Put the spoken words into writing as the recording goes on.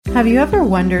Have you ever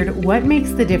wondered what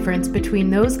makes the difference between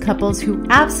those couples who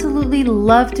absolutely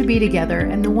love to be together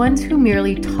and the ones who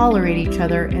merely tolerate each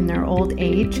other in their old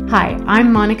age? Hi,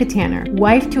 I'm Monica Tanner,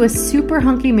 wife to a super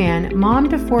hunky man, mom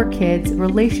to 4 kids,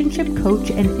 relationship coach,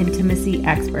 and intimacy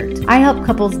expert. I help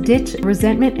couples ditch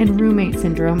resentment and roommate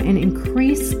syndrome and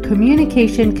increase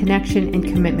communication, connection, and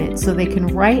commitment so they can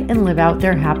write and live out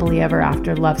their happily ever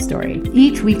after love story.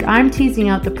 Each week, I'm teasing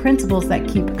out the principles that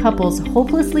keep couples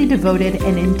hopelessly devoted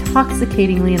and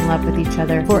intoxicatingly in love with each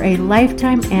other for a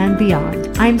lifetime and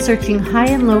beyond. I'm searching high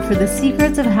and low for the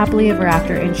secrets of happily ever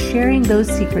after and sharing those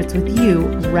secrets with you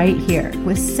right here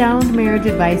with sound marriage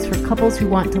advice for couples who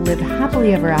want to live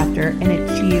happily ever after and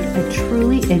achieve a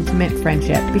truly intimate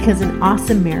friendship, because an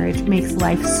awesome marriage makes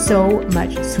life so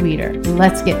much sweeter.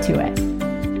 Let's get to it.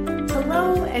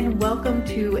 Hello and welcome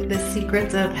to the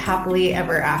Secrets of Happily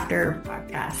Ever After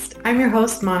podcast. I'm your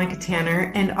host, Monica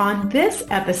Tanner, and on this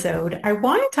episode, I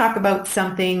want to talk about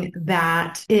something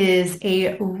that is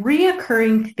a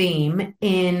reoccurring theme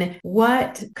in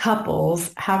what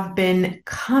couples have been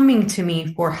coming to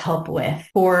me for help with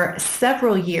for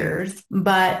several years,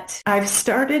 but I've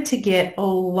started to get a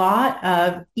lot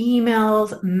of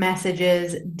emails,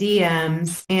 messages,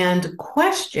 DMs, and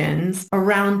questions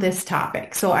around this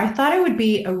topic. So I thought it would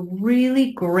be a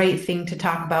really great thing to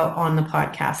talk about on the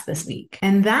podcast this week.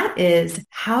 And that is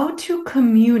how to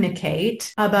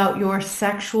communicate about your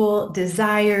sexual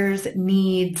desires,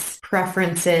 needs,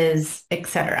 preferences,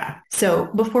 etc. So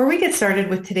before we get started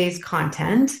with today's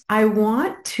content, I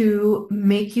want to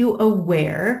make you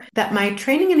aware that my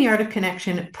Training in the Art of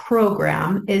Connection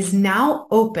program is now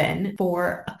open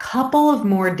for a couple of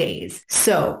more days.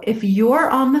 So if you're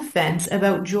on the fence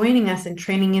about joining us in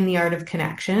Training in the Art of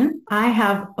Connection, I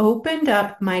have opened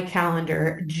up my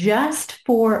calendar just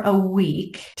for a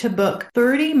week to book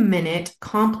 30-minute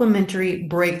complimentary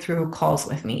breakthrough calls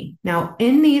with me. Now,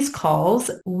 in these calls,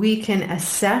 we can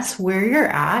assess where you're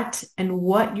at and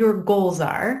what your goals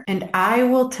are, and I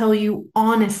will tell you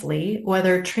honestly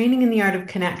whether Training in the Art of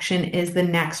Connection is the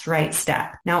next right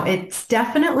step. Now, it's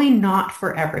definitely not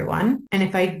for everyone, and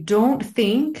if I don't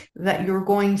think that you're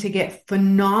going to get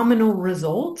phenomenal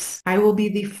results, I will be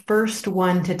the first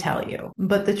one to tell you.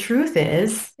 But the truth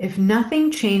is, if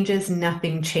nothing changes,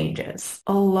 nothing changes.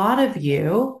 A lot of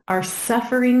you are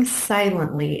suffering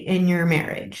silently in your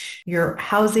marriage. You're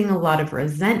housing a lot of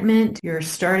resentment. You're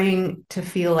starting to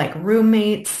feel like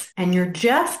roommates, and you're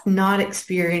just not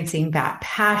experiencing that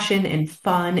passion and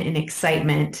fun and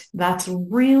excitement that's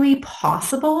really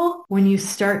possible when you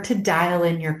start to dial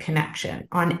in your connection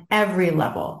on every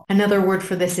level. Another word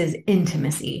for this is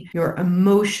intimacy. Your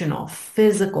emotional,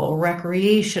 physical,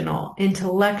 recreational,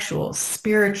 intellectual,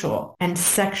 spiritual, and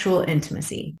sexual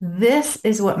intimacy. This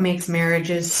is what makes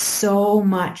marriages so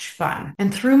much fun.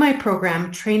 And through my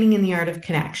program, Training in the Art of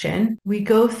Connection, we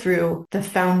go through the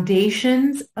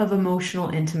foundations of emotional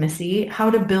intimacy, how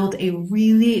to build a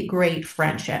really great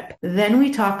friendship. Then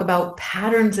we talk about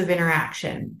patterns of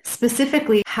interaction,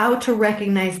 specifically how to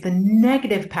recognize the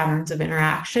negative patterns of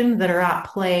interaction that are at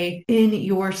play in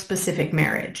your specific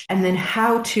marriage, and then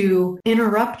how to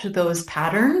interrupt those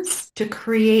patterns to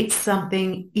create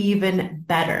something even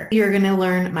better. You're going to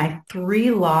learn my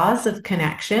 3 laws of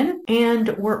connection, and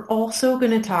we're also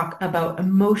going to talk about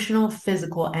emotional,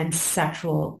 physical, and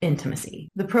sexual intimacy.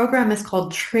 The program is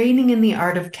called Training in the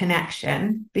Art of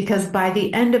Connection because by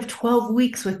the end of 12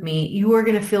 weeks with me, you are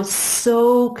going to feel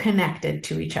so connected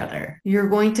to each other. You're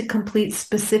going to complete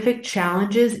specific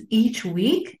challenges each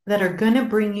week that are going to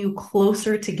bring you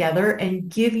closer together and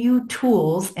give you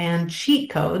tools and cheat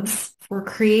codes for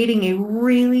creating a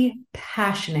really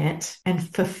passionate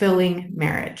and fulfilling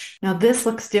marriage. Now, this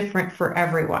looks different for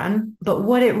everyone, but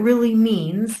what it really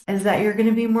means is that you're going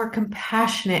to be more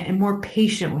compassionate and more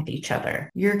patient with each other.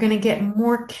 You're going to get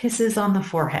more kisses on the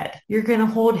forehead. You're going to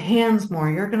hold hands more.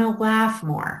 You're going to laugh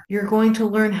more. You're going to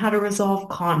learn how to resolve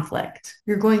conflict.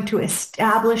 You're going to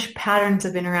establish patterns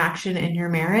of interaction in your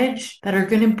marriage that are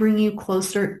going to bring you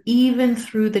closer even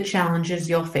through the challenges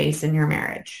you'll face in your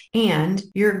marriage. And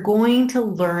you're going to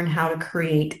learn how to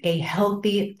create a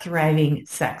healthy, thriving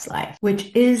sex life,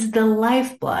 which is the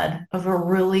lifeblood of a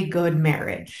really good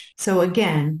marriage. So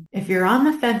again, if you're on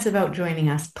the fence about joining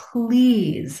us,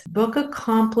 please book a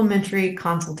complimentary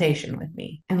consultation with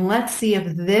me, and let's see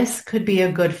if this could be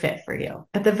a good fit for you.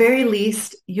 At the very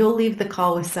least, you'll leave the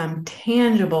call with some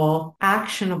tangible,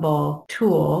 actionable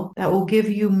tool that will give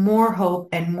you more hope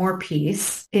and more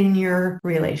peace in your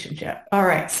relationship. All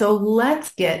right, so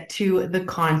let's get to the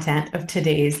content of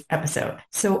today's episode.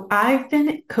 So I've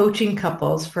been coaching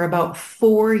couples for about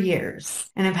 4 4 years,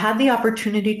 and I've had the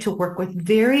opportunity to work with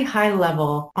very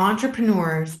high-level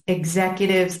entrepreneurs,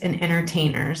 executives, and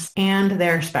entertainers and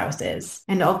their spouses.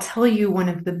 And I'll tell you, one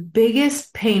of the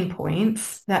biggest pain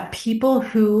points that people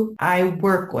who I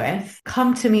work with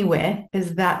come to me with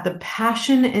is that the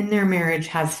passion in their marriage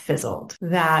has fizzled,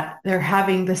 that they're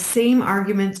having the same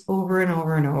arguments over and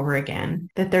over and over again,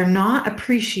 that they're not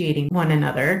appreciating one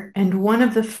another. And one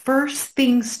of the first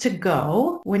things to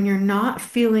go when you're not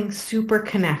feeling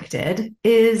super connected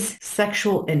is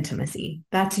sexual intimacy.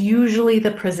 That's usually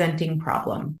the presenting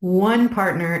problem. One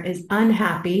partner is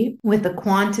unhappy with the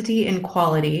quantity and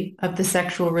quality of the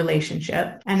sexual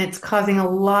relationship, and it's causing a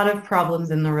lot of problems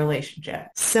in the relationship.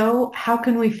 So how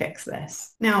can we fix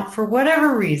this? Now, for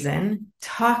whatever reason,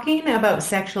 talking about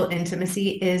sexual intimacy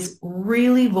is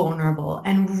really vulnerable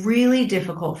and really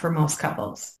difficult for most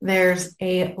couples. There's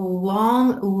a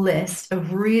long list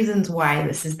of reasons why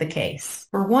this is the case.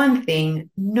 For one thing,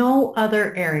 no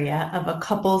other area of a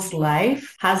couple's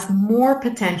life has more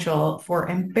potential for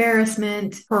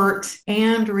embarrassment, hurt,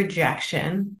 and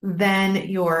rejection than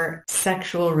your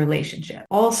sexual relationship.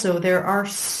 Also, there are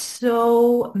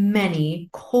so many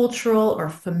cultural or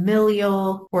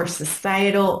familial or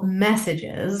societal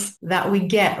messages that we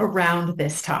get around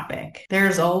this topic.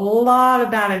 There's a lot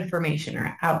of bad information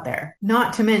out there.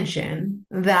 Not to mention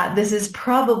that this is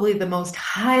probably the most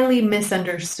highly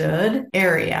misunderstood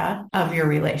area of your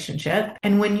relationship.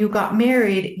 And when you got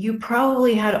married, you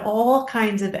probably had all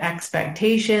kinds of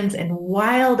expectations and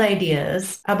wild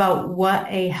ideas about what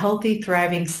a healthy,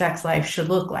 thriving sex life should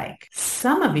look like.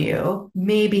 Some of you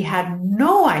maybe had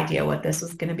no idea what this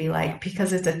was going to be like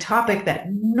because it's a topic that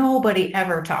nobody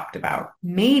ever talked about.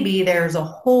 Maybe there's a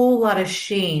whole lot of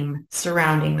shame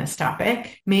surrounding this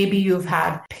topic. Maybe you've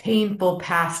had painful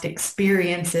past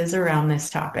experiences around this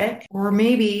topic. Or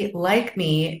maybe, like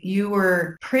me, you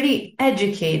were pretty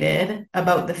educated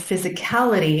about the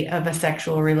physicality of a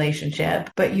sexual relationship,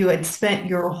 but you had spent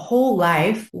your whole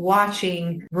life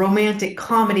watching romantic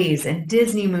comedies and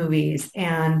Disney movies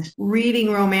and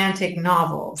reading romantic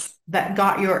novels that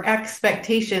got your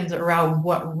expectations around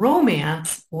what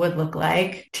romance would look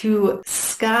like to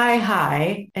sky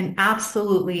high and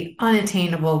absolutely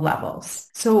unattainable levels.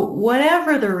 So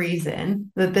whatever the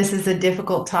reason that this is a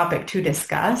difficult topic to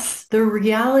discuss, the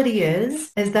reality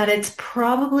is that it's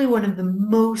probably one of the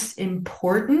most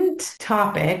important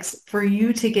topics for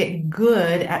you to get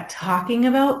good at talking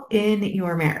about in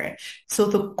your marriage. So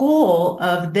the goal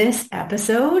of this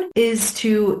episode is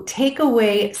to take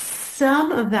away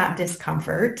some of that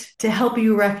discomfort, to help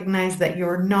you recognize that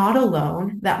you're not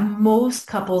alone, that most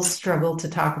couples struggle to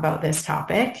talk about this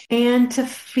topic, and to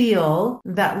feel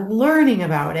that learning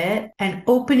about it and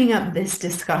opening up this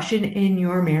discussion in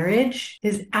your marriage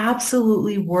is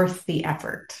absolutely worth the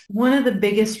effort. One of the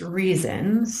biggest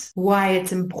reasons why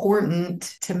it's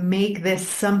important to make this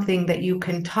something that you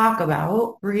can talk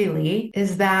about, really,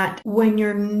 is that when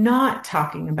you're not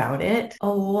talking about it, a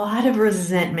lot of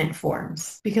resentment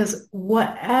forms, because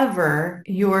whatever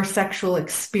your sexual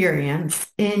experience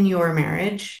in your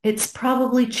marriage, it's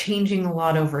probably changing a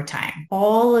lot over time.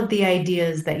 All of the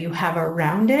ideas that you have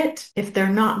around it, if they're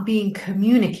not being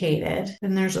communicated,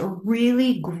 then there's a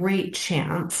really great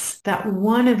chance that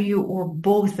one of you or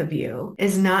both of you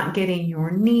is not getting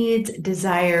your needs,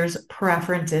 desires,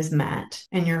 preferences met,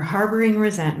 and you're harboring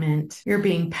resentment, you're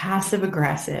being passive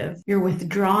aggressive, you're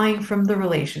withdrawing from the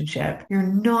relationship, you're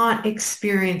not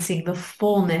experiencing the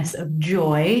fullness of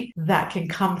joy that can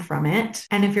come from it.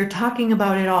 And if you're talking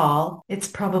about it all, it's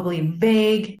probably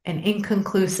vague and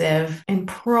inconclusive and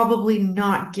probably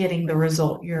not getting the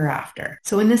result you're after.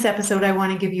 So in this episode, I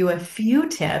want to give you a few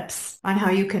tips on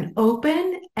how you can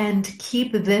open and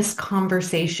keep this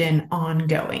conversation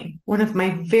ongoing. One of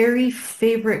my very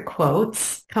favorite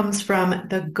quotes comes from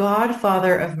the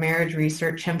godfather of marriage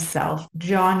research himself,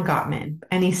 John Gottman.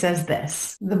 And he says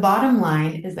this: "The bottom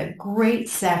line is that great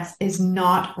sex is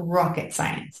not rocket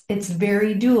science. It's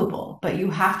very doable, but you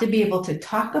have to be able to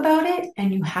talk about it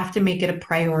and you have to make it a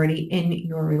priority in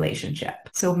your relationship."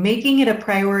 So making it a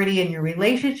priority in your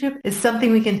relationship is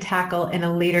something we can tackle in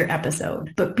a later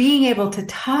episode, but being able to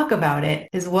talk about it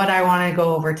is what I want to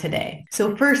go over today.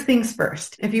 So first things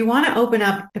first, if you want to open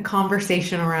up a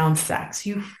conversation around sex,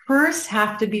 you first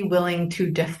have to be willing to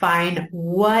define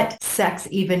what sex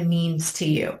even means to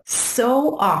you.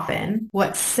 So often,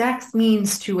 what sex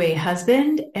means to a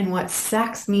husband and what sex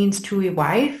sex means to a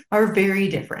wife are very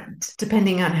different,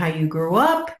 depending on how you grew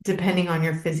up, depending on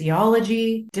your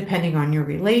physiology, depending on your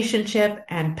relationship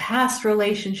and past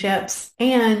relationships,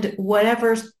 and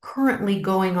whatever's currently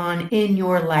going on in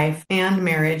your life and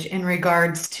marriage in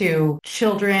regards to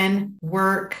children,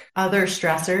 work, other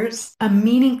stressors. A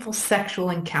meaningful sexual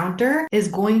encounter is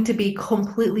going to be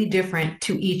completely different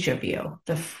to each of you.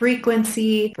 The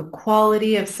frequency, the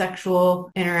quality of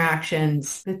sexual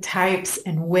interactions, the types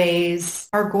and ways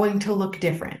are going to look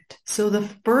different. So the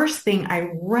first thing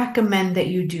I recommend that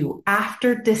you do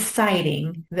after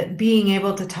deciding that being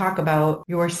able to talk about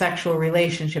your sexual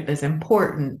relationship is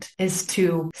important is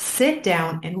to sit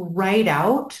down and write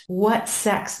out what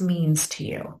sex means to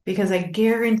you, because I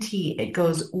guarantee it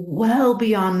goes well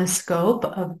beyond the scope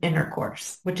of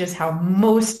intercourse, which is how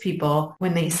most people,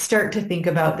 when they start to think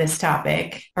about this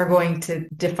topic, are going to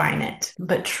define it.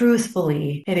 But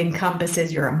truthfully, it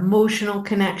encompasses your emotional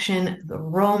connection, the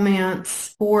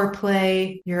romance,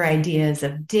 foreplay, your ideas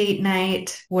of date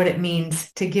night, what it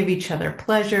means to give each other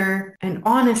pleasure, and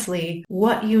honestly,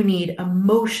 what you need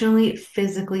emotionally,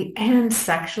 physically, and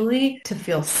sexually to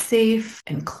feel safe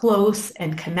and close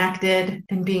and connected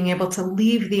and being able to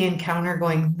leave the encounter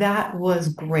going, that was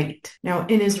great. Now,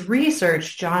 in his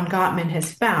research, John Gottman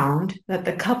has found that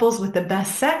the couples with the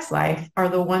best sex life are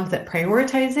the ones that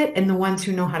prioritize it and the ones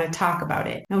who know how to talk about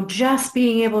it. Now, just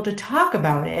being able to talk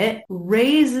about it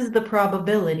raises the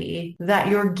probability that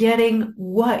you're getting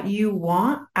what you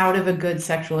want out of a good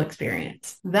sexual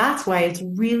experience. That's why it's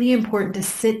really important to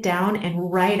sit down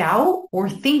and write out or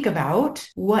think about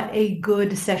what a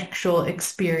good sexual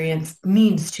experience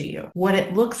means to you, what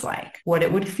it looks like, what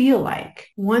it would feel like.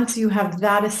 Once you have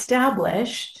that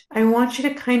established, I want you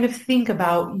to kind of think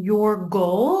about your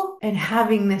goal and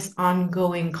having this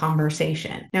ongoing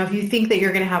conversation. Now, if you think that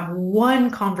you're going to have one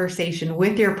conversation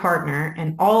with your partner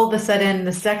and all of a sudden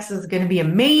the sex is going to be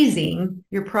amazing,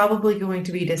 you're probably going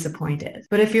to be disappointed.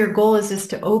 But if your goal is just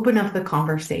to open up the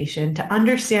conversation, to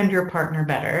understand your partner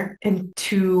better, and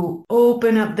to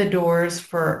open up the doors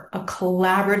for a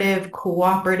collaborative,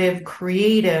 cooperative,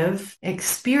 creative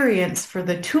experience for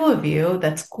the two of you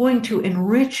that's going to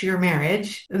enrich your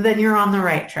marriage, then you're on the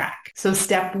right track. So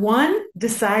step one,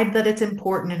 decide that it's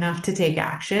important enough to take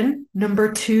action.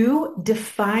 Number two,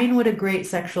 define what a great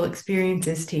sexual experience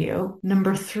is to you.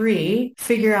 Number three,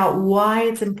 figure out why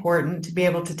it's important to be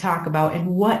able to talk about and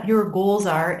what your goals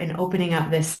are in opening up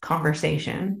this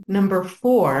conversation. Number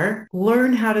four,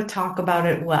 learn how to talk about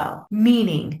it well,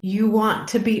 meaning you want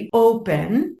to be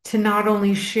open to not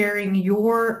only sharing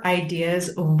your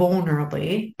ideas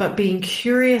vulnerably, but being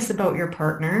curious about your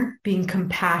partner, being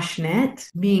compassionate,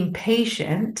 being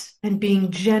patient, and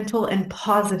being gentle and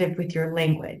positive with your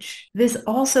language. This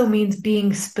also means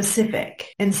being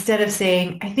specific. Instead of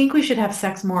saying, I think we should have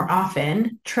sex more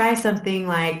often, try something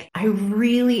like, I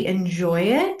really enjoy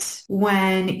it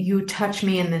when you touch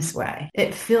me in this way.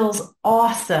 It feels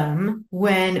awesome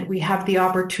when we have the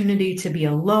opportunity to be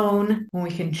alone, when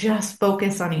we can just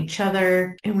focus on each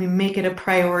other, and we make it a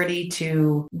priority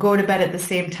to go to bed at the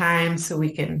same time so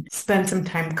we can spend some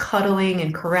time cuddling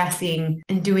and caressing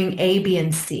and doing A, B,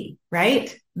 and C,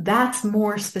 right? That's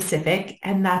more specific,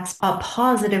 and that's a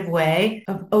positive way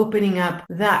of opening up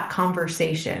that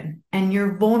conversation. And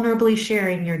you're vulnerably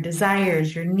sharing your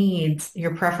desires, your needs,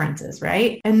 your preferences,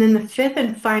 right? And then the fifth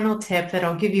and final tip that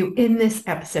I'll give you in this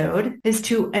episode is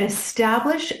to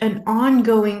establish an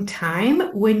ongoing time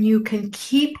when you can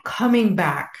keep coming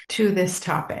back to this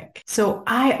topic. So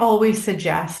I always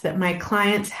suggest that my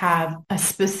clients have a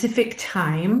specific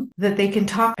time that they can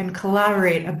talk and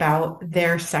collaborate about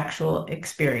their sexual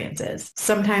experiences.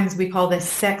 Sometimes we call this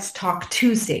Sex Talk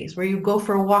Tuesdays, where you go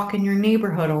for a walk in your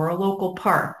neighborhood or a local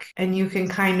park and you can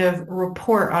kind of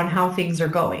report on how things are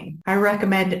going. I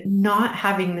recommend not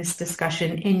having this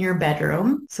discussion in your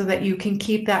bedroom so that you can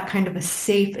keep that kind of a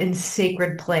safe and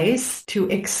sacred place to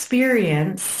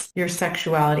experience your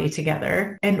sexuality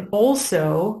together. And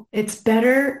also, it's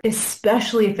better,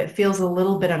 especially if it feels a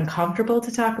little bit uncomfortable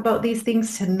to talk about these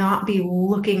things, to not be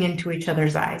looking into each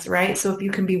other's eyes, right? So if you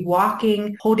can be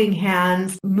walking, holding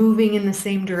hands, moving in the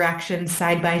same direction,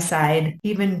 side by side,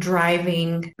 even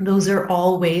driving, those are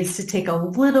all ways to take a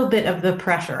little bit of the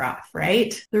pressure off,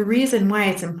 right? The reason why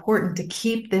it's important to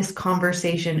keep this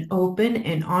conversation open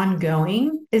and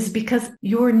ongoing is because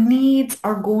your needs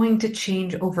are going to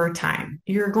change over time.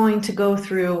 You're going to go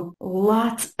through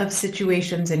lots of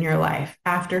situations in your life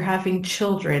after having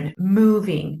children,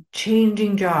 moving,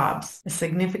 changing jobs, a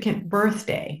significant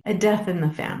birthday, a death in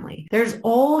the family. There's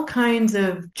all kinds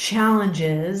of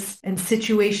challenges and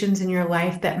situations in your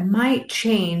life that might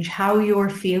change how you're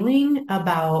feeling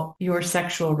about your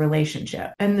sexual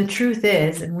relationship. And the truth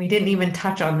is, and we didn't even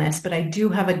touch on this, but I do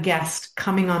have a guest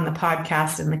coming on the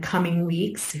podcast in the coming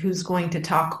weeks who's going to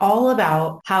talk all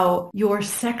about how your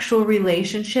sexual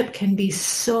relationship can be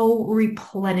so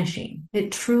replenishing.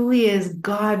 It truly is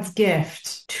God's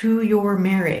gift to your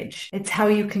marriage. It's how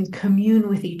you can commune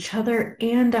with each other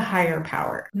and a higher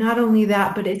power. Not only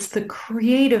that, but it's the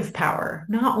creative power,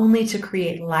 not only to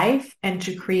create life and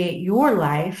to create your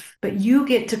life, but you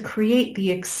get to create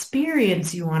the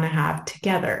experience you want to have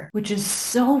together, which is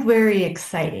so very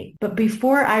exciting. But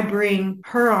before I bring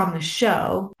her on the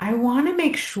show, I want to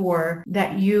make sure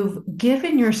that you've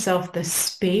given yourself the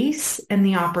space and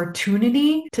the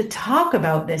opportunity to talk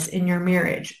about this in your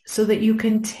marriage so that you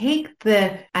can take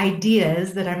the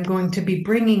ideas that I'm going to be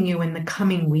bringing you in the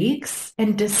coming weeks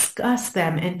and discuss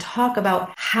them and talk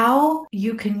about how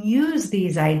you can use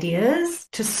these ideas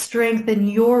to strengthen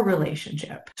your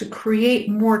relationship, to create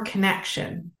more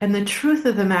connection. And the truth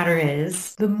of the matter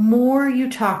is, the more you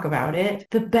talk about it,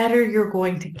 the better you're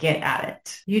going to get at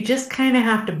it. You just kind of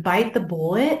have to bite the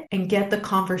bullet and get the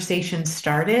conversation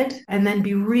started, and then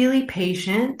be really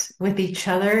patient with each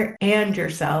other and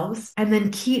yourselves, and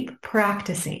then keep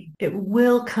practicing. It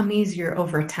will come easier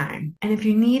over time. And if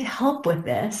you need help with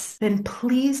this, then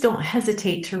please don't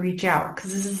hesitate to reach out,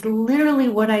 because this is literally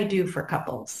what I do for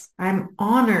couples. I'm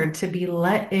honored to be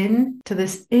let in to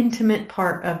this intimate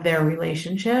part of their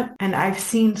relationship, and I've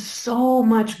seen so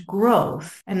much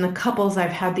growth in the couples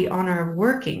I've had the honor of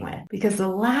working with, because the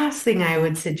last thing I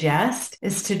would suggest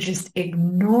is to just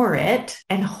ignore it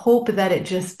and hope that it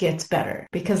just gets better,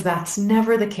 because that's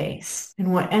never the case.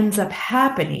 And what ends up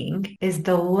happening is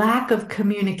the lack of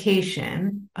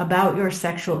communication about your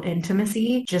sexual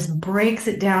intimacy just breaks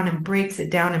it down and breaks it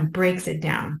down and breaks it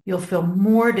down. You'll feel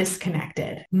more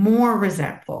disconnected, more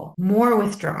resentful, more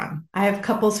withdrawn. I have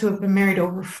couples who have been married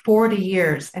over 40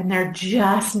 years and they're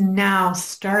just now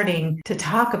starting to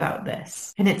talk about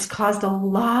this. And it's caused a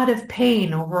lot of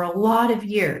pain over a lot of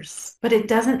years, but it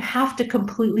doesn't have to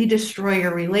completely destroy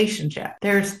your relationship.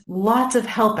 There's lots of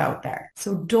help out there.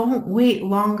 So don't wait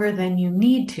longer than you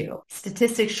need to.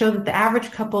 Statistics show that the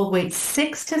average couple waits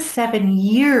 6 to 7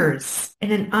 years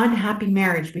in an unhappy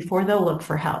marriage before they'll look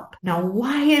for help. Now,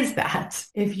 why is that?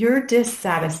 If you're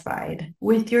dissatisfied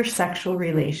with your sexual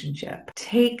relationship,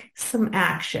 take some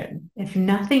action. If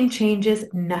nothing changes,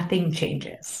 nothing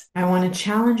changes. I want to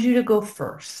challenge you to go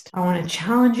first. I want to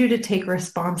challenge you to take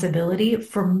responsibility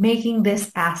for making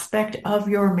this aspect of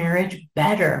your marriage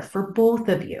better for both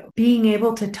of you. Being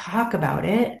able to talk about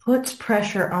it puts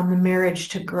pressure on the marriage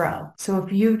to grow. So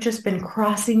if you've just been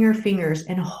crossing your fingers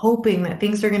and hoping that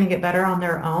things are going to get better on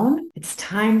their own, it's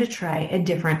time to try a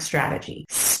different strategy.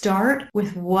 Start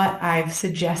with what I've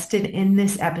suggested in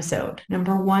this episode.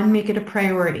 Number 1, make it a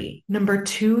priority. Number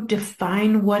 2,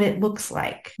 define what it looks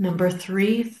like. Number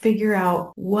 3, figure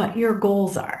out what your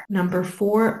goals are. Number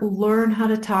 4, learn how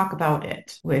to talk about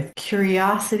it with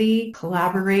curiosity,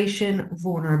 collaboration,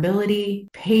 vulnerability,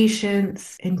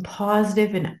 patience, and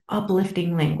positive and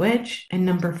uplifting language. And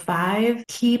number 5,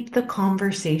 keep the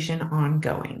conversation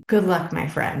ongoing. Good luck, my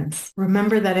friends.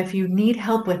 Remember that if you need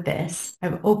help with this,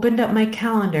 I've opened up my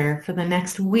calendar for the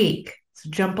next week. So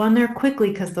jump on there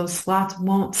quickly because those slots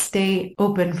won't stay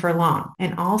open for long.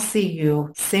 And I'll see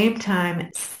you same time,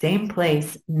 same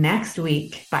place next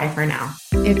week. Bye for now.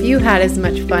 If you had as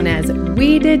much fun as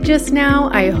we did just now,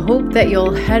 I hope that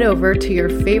you'll head over to your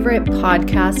favorite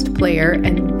podcast player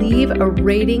and leave a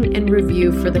rating and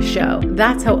review for the show.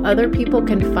 That's how other people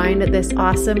can find this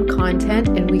awesome content,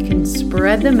 and we can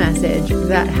spread the message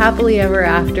that happily ever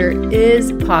after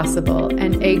is possible,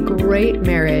 and a great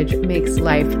marriage makes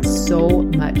life so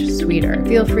much sweeter.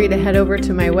 Feel free to head over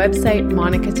to my website,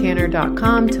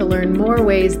 monicatanner.com, to learn more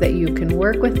ways that you can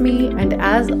work with me. And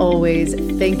as always,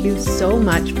 thank you so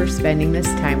much for spending this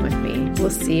time with me.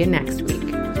 We'll see you next week.